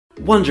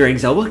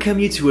Wanderings, I welcome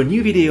you to a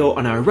new video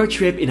on our road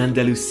trip in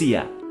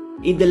Andalucía.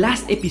 In the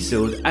last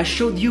episode, I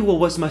showed you what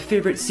was my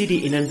favorite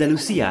city in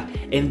Andalucía,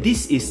 and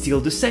this is still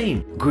the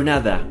same,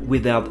 Granada,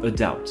 without a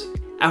doubt.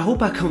 I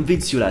hope I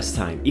convinced you last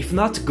time. If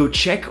not, go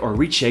check or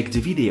recheck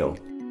the video.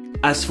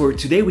 As for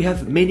today, we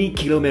have many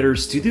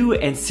kilometers to do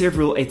and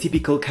several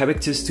atypical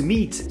characters to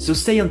meet, so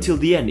stay until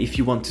the end if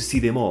you want to see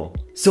them all.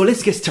 So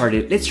let's get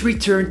started. Let's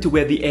return to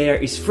where the air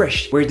is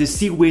fresh, where the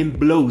sea wind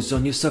blows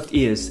on your soft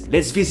ears.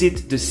 Let's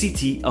visit the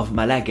city of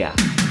Malaga.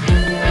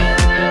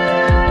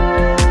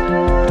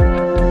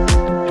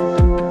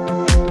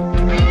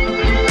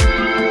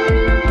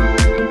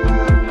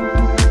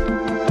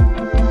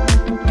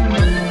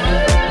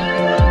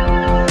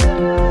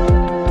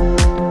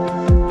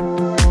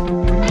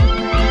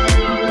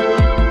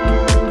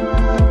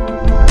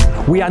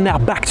 We are now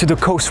back to the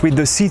coast with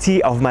the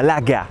city of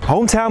Malaga.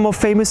 Hometown of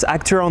famous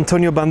actor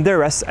Antonio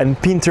Banderas and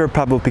painter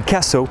Pablo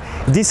Picasso,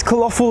 this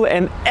colorful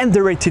and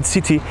underrated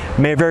city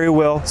may very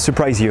well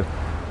surprise you.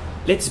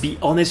 Let's be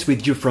honest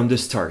with you from the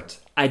start.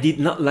 I did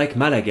not like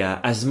Malaga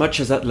as much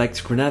as I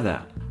liked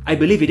Granada. I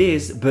believe it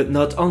is, but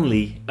not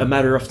only, a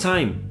matter of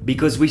time,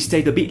 because we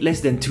stayed a bit less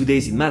than 2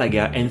 days in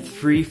Malaga and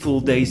 3 full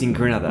days in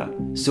Granada,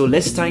 so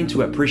less time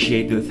to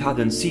appreciate the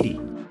southern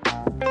city.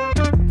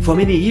 For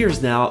many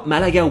years now,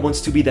 Malaga wants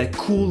to be that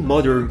cool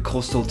modern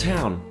coastal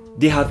town.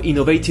 They have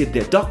innovated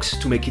their docks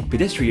to make it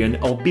pedestrian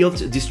or built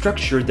the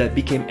structure that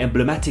became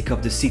emblematic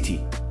of the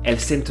city, El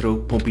Centro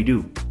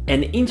Pompidou,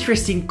 an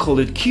interesting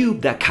colored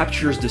cube that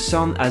captures the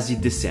sun as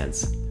it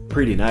descends.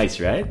 Pretty nice,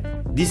 right?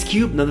 This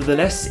cube,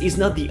 nonetheless, is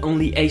not the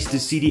only ace the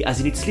city has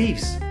in its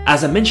sleeves.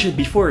 As I mentioned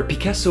before,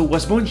 Picasso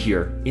was born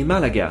here, in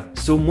Malaga,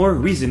 so more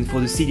reason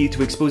for the city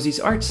to expose his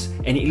arts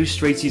and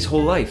illustrate his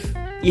whole life.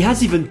 He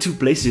has even 2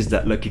 places,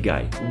 that lucky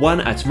guy.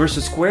 One at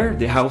Mercer Square,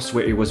 the house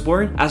where he was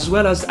born, as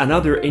well as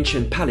another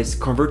ancient palace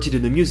converted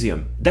in a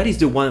museum. That is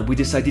the one we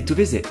decided to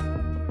visit.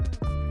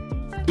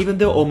 Even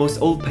though almost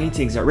all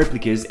paintings are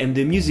replicas and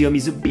the museum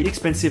is a bit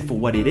expensive for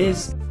what it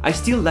is, I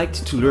still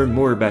liked to learn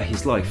more about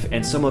his life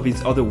and some of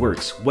his other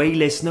works, way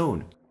less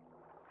known.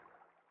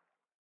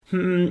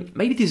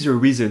 Maybe there's a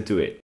reason to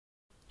it.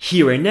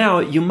 Here and now,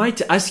 you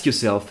might ask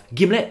yourself,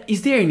 Gimlet,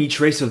 is there any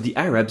trace of the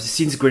Arabs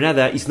since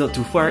Granada is not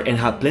too far and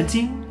had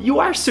plenty? You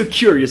are so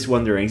curious,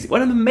 Wanderings.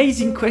 What an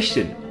amazing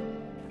question.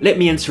 Let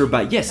me answer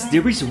by yes,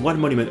 there is one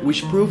monument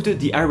which proved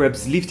the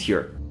Arabs lived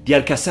here, the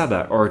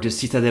Alcazaba, or the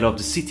citadel of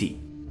the city.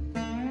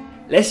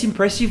 Less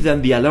impressive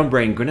than the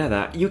Alhambra in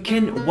Granada, you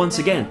can, once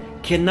again,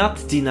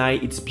 cannot deny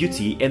its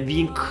beauty and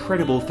the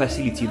incredible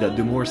facility that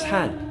the Moors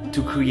had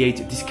to create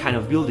this kind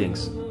of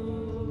buildings.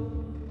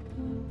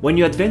 When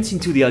you advance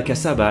into the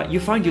Alcazaba, you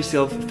find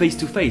yourself face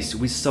to face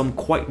with some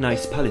quite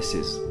nice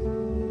palaces.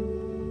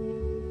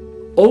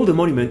 All the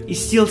monument is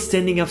still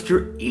standing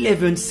after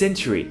 11th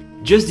century.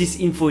 Just this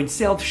info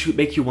itself should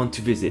make you want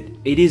to visit.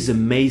 It is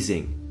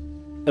amazing.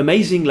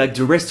 Amazing like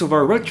the rest of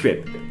our road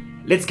trip.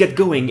 Let's get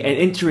going and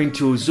enter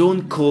into a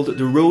zone called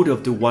the Road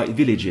of the White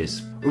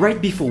Villages.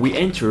 Right before we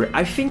enter,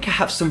 I think I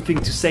have something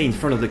to say in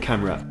front of the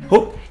camera.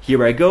 Oh,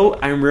 here I go,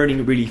 I'm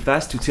running really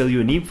fast to tell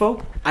you an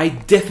info. I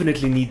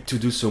definitely need to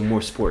do some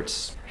more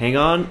sports. Hang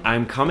on,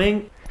 I'm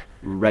coming.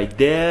 Right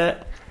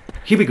there.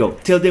 Here we go,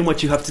 tell them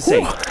what you have to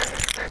say.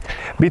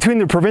 Between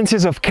the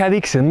provinces of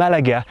Cadix and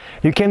Malaga,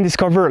 you can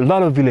discover a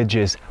lot of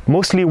villages,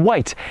 mostly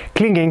white,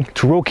 clinging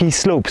to rocky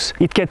slopes.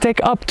 It can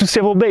take up to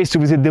several days to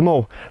visit them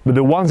all, but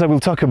the ones I will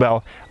talk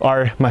about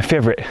are my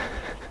favorite.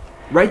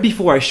 Right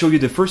before I show you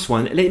the first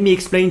one, let me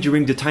explain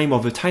during the time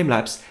of a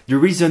time-lapse the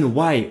reason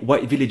why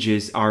white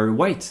villages are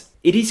white.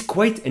 It is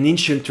quite an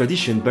ancient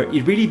tradition, but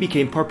it really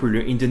became popular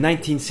in the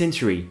 19th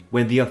century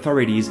when the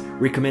authorities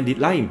recommended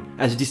lime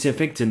as a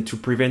disinfectant to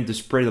prevent the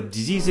spread of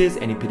diseases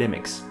and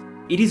epidemics.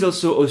 It is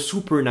also a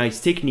super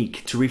nice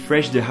technique to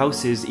refresh the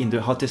houses in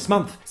the hottest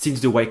month, since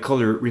the white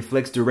color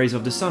reflects the rays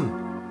of the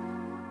sun.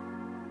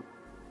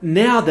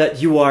 Now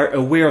that you are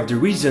aware of the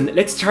reason,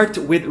 let's start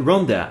with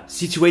Ronda,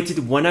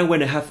 situated 1 hour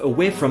and a half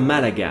away from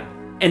Malaga.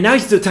 And now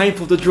it's the time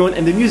for the drone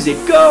and the music,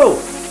 go!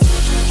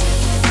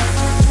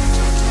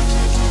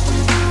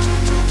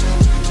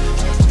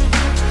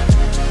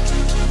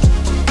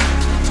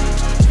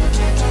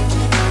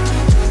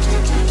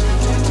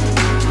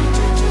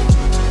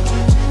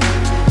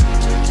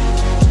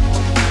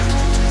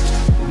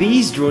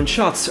 These drone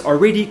shots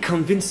already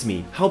convinced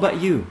me. How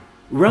about you?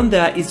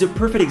 Ronda is the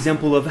perfect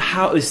example of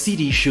how a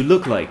city should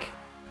look like.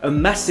 A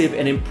massive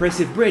and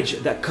impressive bridge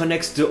that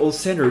connects the old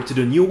center to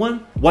the new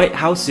one, white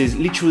houses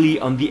literally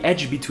on the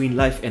edge between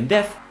life and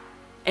death,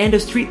 and a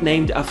street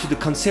named after the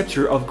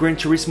conceptor of Gran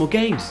Turismo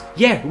games.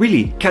 Yeah,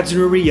 really,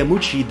 Kazunori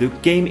Yamauchi, the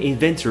game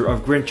inventor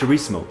of Gran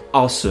Turismo.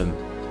 Awesome.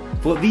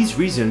 For these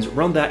reasons,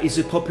 Ronda is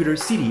a popular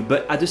city,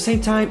 but at the same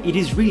time, it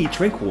is really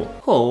tranquil.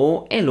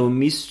 Oh, hello,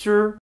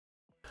 mister.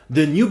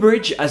 The new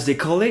bridge, as they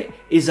call it,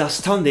 is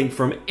astounding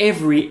from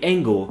every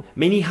angle.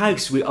 Many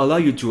hikes will allow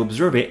you to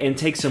observe it and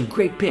take some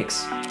great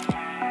pics.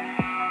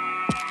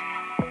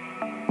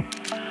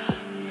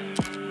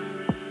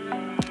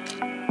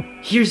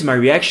 Here's my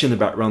reaction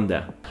about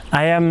Ronda.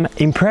 I am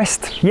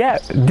impressed. Yeah,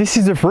 this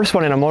is the first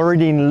one and I'm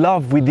already in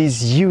love with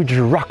these huge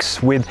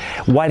rocks with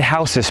white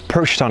houses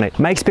perched on it.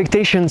 My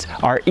expectations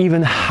are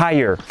even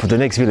higher for the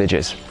next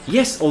villages.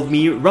 Yes, old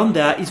me,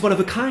 Ronda is one of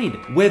a kind.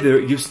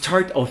 Whether you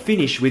start or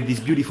finish with this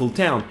beautiful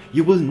town,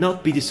 you will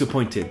not be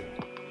disappointed.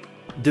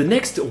 The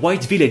next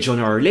white village on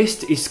our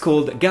list is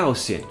called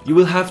Gaucín. You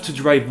will have to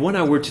drive 1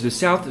 hour to the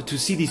south to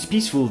see this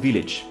peaceful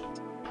village.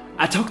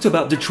 I talked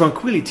about the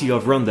tranquility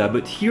of Ronda,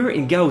 but here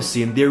in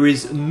Gaucín there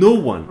is no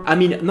one. I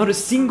mean, not a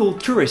single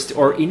tourist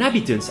or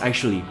inhabitants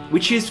actually,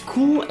 which is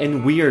cool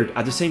and weird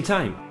at the same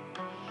time.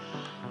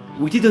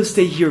 We didn't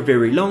stay here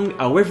very long,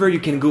 however you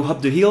can go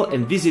up the hill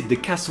and visit the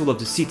castle of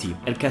the city,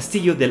 El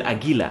Castillo del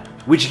Águila,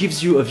 which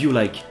gives you a view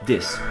like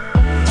this.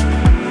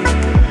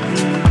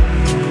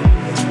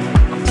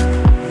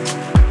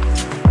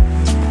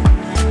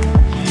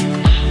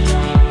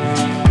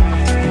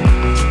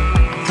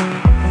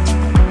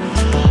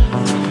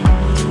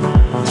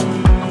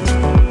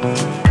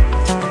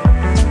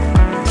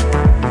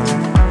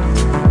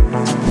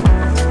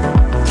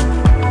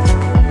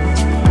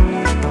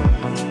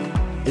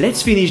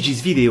 Let's finish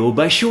this video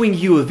by showing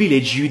you a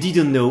village you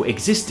didn't know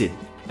existed.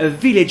 A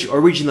village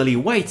originally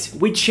white,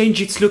 which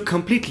changed its look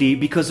completely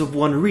because of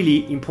one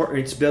really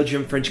important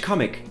Belgian-French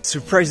comic.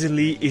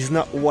 Surprisingly, it's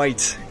not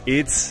white,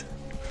 it's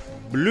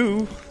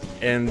blue,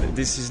 and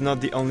this is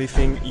not the only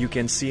thing you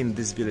can see in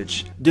this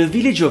village. The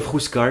village of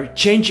Júzcar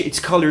changed its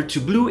color to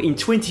blue in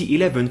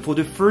 2011 for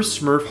the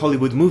first Smurf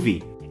Hollywood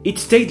movie. It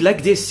stayed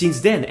like this since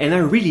then and I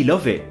really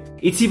love it.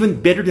 It's even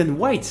better than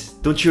white,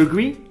 don't you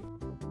agree?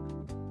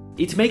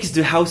 It makes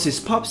the houses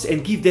pop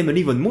and give them an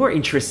even more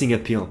interesting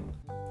appeal.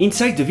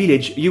 Inside the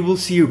village, you will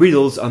see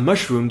riddles on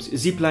mushrooms,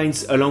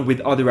 ziplines along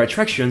with other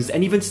attractions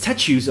and even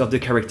statues of the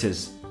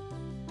characters.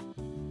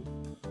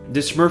 The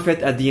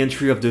Smurfette at the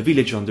entry of the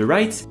village on the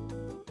right,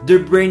 the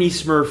brainy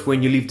Smurf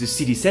when you leave the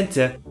city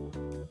center,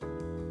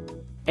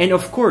 and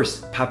of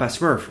course, Papa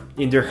Smurf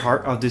in the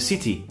heart of the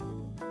city.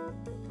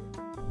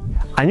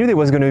 I knew there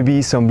was going to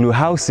be some blue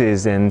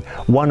houses and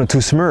 1 or 2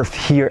 Smurfs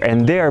here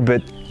and there,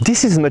 but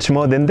this is much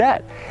more than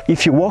that.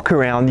 If you walk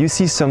around, you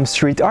see some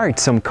street art,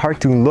 some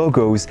cartoon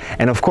logos,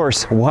 and of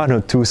course 1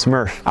 or 2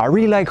 Smurfs. I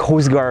really like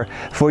Júzcar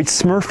for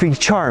its Smurfic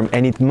charm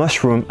and its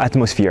mushroom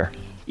atmosphere.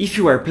 If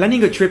you are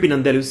planning a trip in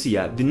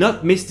Andalucía, do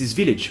not miss this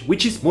village,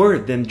 which is more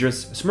than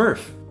just Smurf.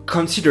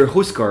 Consider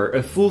Júzcar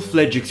a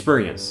full-fledged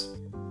experience.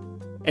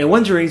 And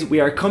wondering, we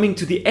are coming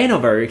to the end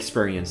of our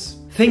experience.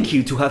 Thank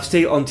you to have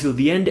stayed until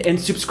the end and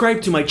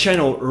subscribe to my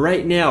channel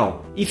right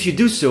now. If you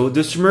do so,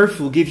 the Smurf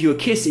will give you a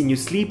kiss in your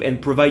sleep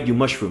and provide you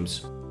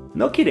mushrooms.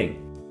 No kidding.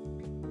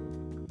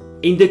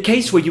 In the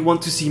case where you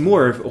want to see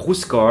more of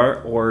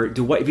Júzcar or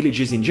the white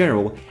villages in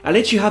general, I'll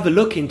let you have a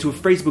look into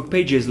Facebook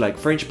pages like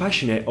French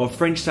Passionate or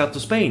French South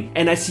of Spain,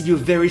 and I see you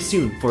very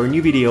soon for a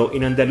new video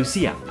in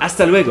Andalucía.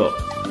 Hasta luego!